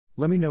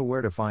Let me know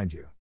where to find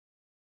you.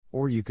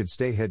 Or you could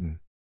stay hidden.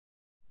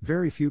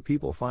 Very few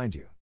people find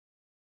you.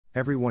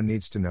 Everyone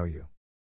needs to know you.